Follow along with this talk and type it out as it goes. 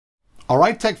All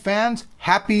right, tech fans,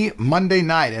 happy Monday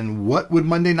night. And what would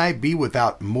Monday night be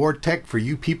without more tech for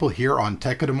you people here on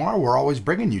Tech of Tomorrow? We're always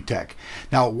bringing you tech.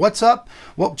 Now, what's up?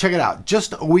 Well, check it out.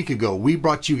 Just a week ago, we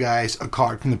brought you guys a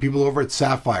card from the people over at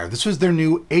Sapphire. This was their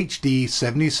new HD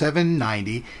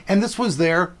 7790, and this was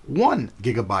their 1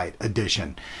 GB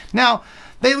edition. Now,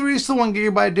 they released the 1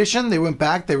 GB edition. They went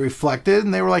back, they reflected,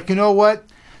 and they were like, you know what?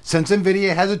 Since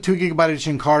NVIDIA has a 2 GB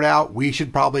edition card out, we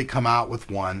should probably come out with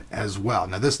one as well.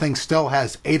 Now, this thing still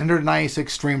has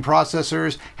 896 stream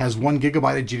processors, has 1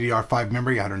 GB of GDDR5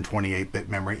 memory, 128-bit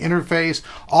memory interface,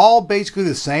 all basically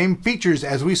the same features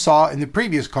as we saw in the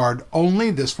previous card, only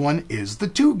this one is the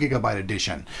 2 GB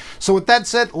edition. So with that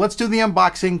said, let's do the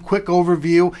unboxing, quick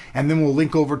overview, and then we'll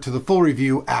link over to the full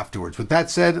review afterwards. With that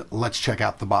said, let's check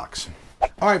out the box.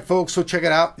 All right, folks, so check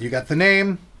it out. You got the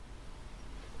name.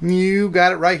 You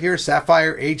got it right here,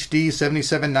 Sapphire HD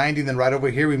 7790. Then right over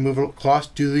here, we move it across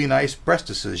to the nice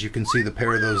breastises. You can see the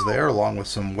pair of those there, along with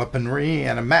some weaponry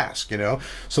and a mask, you know.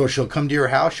 So she'll come to your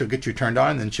house, she'll get you turned on,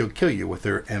 and then she'll kill you with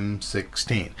her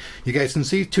M16. You guys can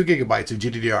see 2 GB of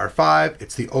GDDR5.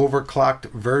 It's the overclocked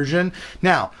version.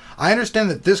 Now, I understand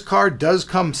that this card does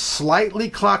come slightly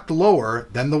clocked lower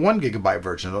than the 1 GB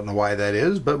version. I don't know why that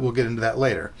is, but we'll get into that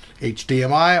later.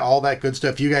 HDMI, all that good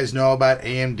stuff. You guys know about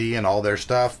AMD and all their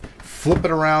stuff. Flip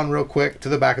it around real quick to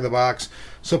the back of the box.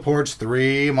 Supports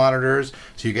 3 monitors,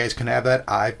 so you guys can have that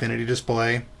Infinity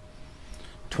display.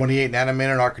 28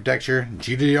 nanometer architecture,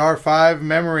 GDDR5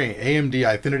 memory,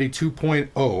 AMD Infinity 2.0,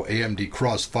 AMD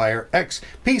Crossfire X,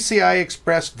 PCI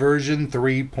Express version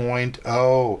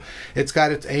 3.0. It's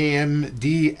got its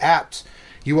AMD apps.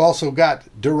 You also got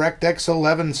DirectX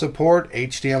 11 support,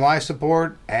 HDMI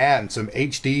support, and some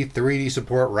HD 3D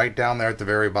support right down there at the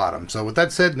very bottom. So with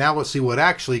that said, now let's see what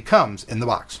actually comes in the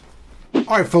box.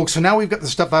 All right, folks, so now we've got the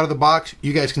stuff out of the box.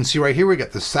 You guys can see right here, we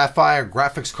got the Sapphire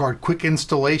graphics card quick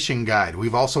installation guide.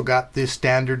 We've also got the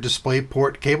standard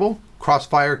DisplayPort cable,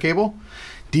 Crossfire cable,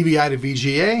 DVI to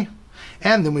VGA,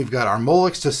 and then we've got our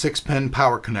Molex to 6-pin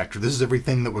power connector. This is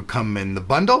everything that would come in the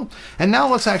bundle. And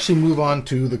now let's actually move on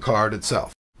to the card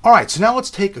itself. All right, so now let's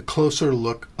take a closer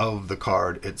look of the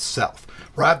card itself.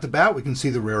 Right off the bat, we can see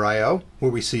the rear I/O,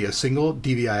 where we see a single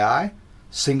DVI-I,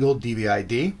 single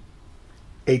DVI-D,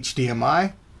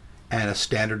 HDMI, and a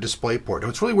standard DisplayPort. Now,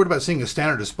 what's really weird about seeing a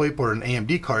standard DisplayPort on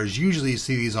AMD cards, usually you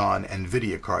see these on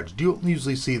NVIDIA cards. You don't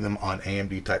usually see them on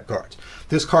AMD type cards.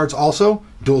 This card's also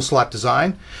dual slot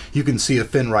design. You can see a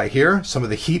fin right here. Some of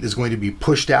the heat is going to be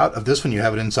pushed out of this when you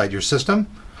have it inside your system.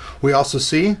 We also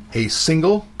see a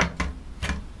single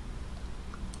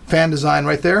fan design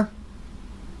right there.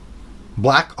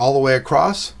 Black all the way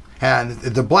across. And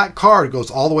the black card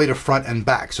goes all the way to front and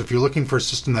back. So if you're looking for a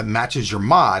system that matches your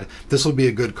mod, this will be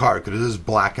a good card because it is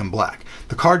black and black.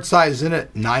 The card size in it,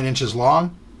 9 inches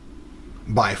long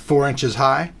by 4 inches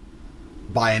high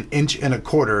by 1.25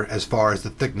 inches as far as the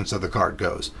thickness of the card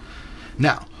goes.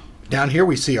 Now, down here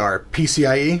we see our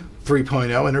PCIe 3.0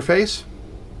 interface.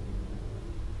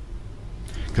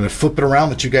 Going to flip it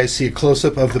around that you guys see a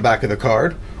close-up of the back of the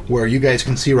card, where you guys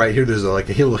can see right here, there's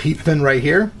like a little heat fin right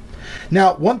here.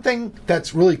 Now, one thing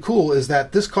that's really cool is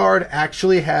that this card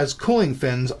actually has cooling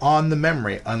fins on the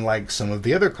memory, unlike some of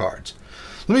the other cards.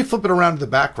 Let me flip it around to the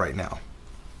back right now.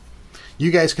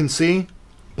 You guys can see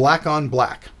black on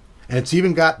black. And it's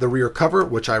even got the rear cover,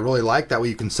 which I really like. That way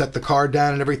you can set the card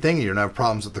down and everything, and you don't have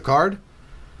problems with the card.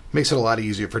 Makes it a lot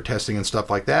easier for testing and stuff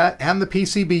like that. And the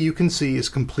PCB, you can see, is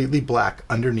completely black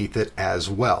underneath it as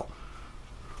well.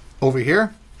 Over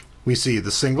here, we see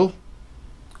the single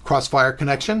Crossfire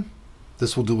connection.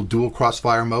 This will do dual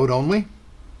Crossfire mode only.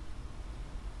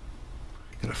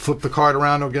 Gonna flip the card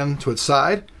around again to its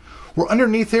side. We're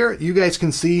underneath here, you guys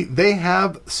can see they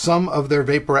have some of their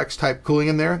VaporX type cooling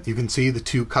in there. You can see the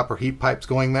 2 copper heat pipes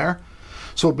going there.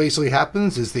 So what basically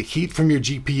happens is the heat from your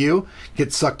GPU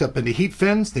gets sucked up into heat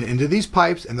fins, then into these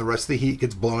pipes, and the rest of the heat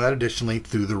gets blown out additionally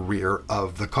through the rear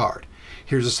of the card.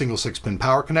 Here's a single 6-pin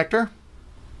power connector.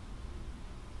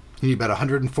 You need about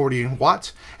 140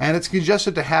 watts, and it's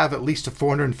suggested to have at least a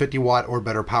 450 watt or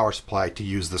better power supply to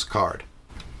use this card.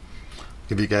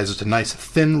 Give you guys just a nice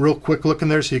thin, real quick look in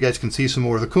there so you guys can see some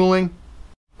more of the cooling.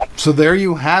 So there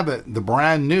you have it, the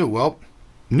brand new, well,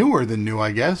 newer than new,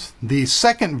 I guess. The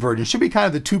second version should be kind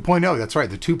of the 2.0. That's right,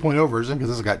 the 2.0 version, because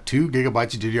this has got 2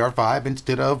 gigabytes of DDR5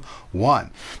 instead of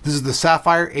 1. This is the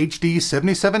Sapphire HD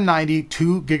 7790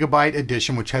 2 gigabyte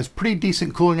edition, which has pretty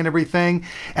decent cooling and everything.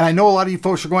 And I know a lot of you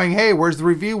folks are going, hey, where's the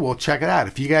review? Well, check it out.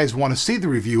 If you guys want to see the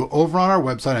review over on our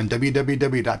website on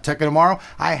www.techoftomorrow,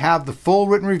 I have the full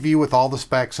written review with all the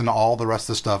specs and all the rest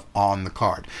of the stuff on the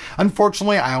card.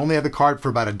 Unfortunately, I only had the card for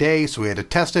about a day, so we had to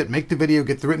test it, make the video,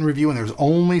 get the written review, and there's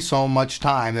only so much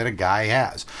time that a guy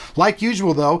has. Like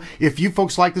usual though, if you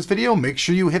folks like this video, make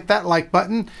sure you hit that like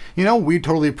button. You know, we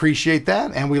totally appreciate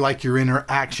that, and we like your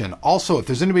interaction. Also, if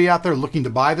there's anybody out there looking to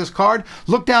buy this card,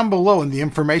 look down below in the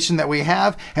information that we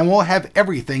have, and we'll have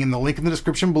everything in the link in the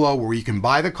description below where you can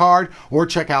buy the card or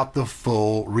check out the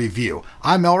full review.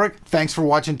 I'm Elric. Thanks for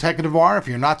watching Tech of Tomorrow. If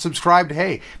you're not subscribed,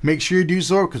 hey, make sure you do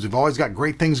so, because we've always got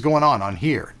great things going on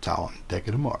here. It's all on Tech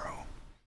of Tomorrow.